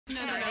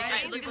No.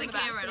 Alright, look at the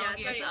camera, don't look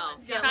at yourself.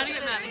 Try to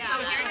get mad.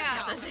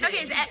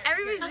 Okay, so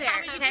everybody's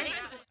there, okay?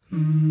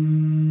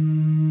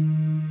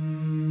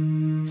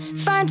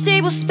 Find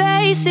table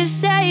spaces,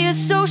 say your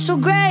social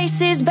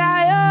graces.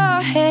 Bow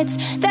your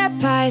heads, that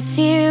pie's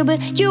here.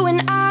 But you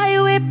and I,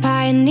 we're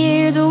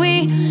pioneers.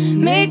 We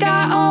make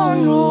our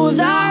own rules,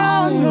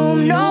 our own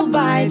room,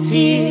 nobody's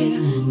here.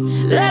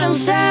 Let them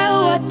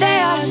sell what they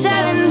are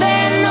selling,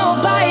 then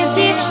nobody's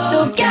here.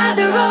 So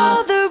gather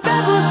all the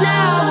rebels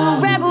now,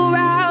 we'll rebel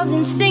rouse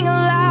and sing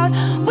aloud.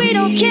 We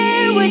don't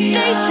care what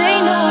they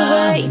say, no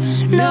way,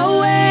 no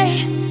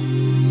way.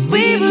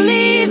 We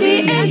believe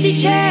the empty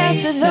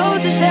chairs for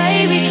those who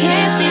say we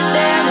can't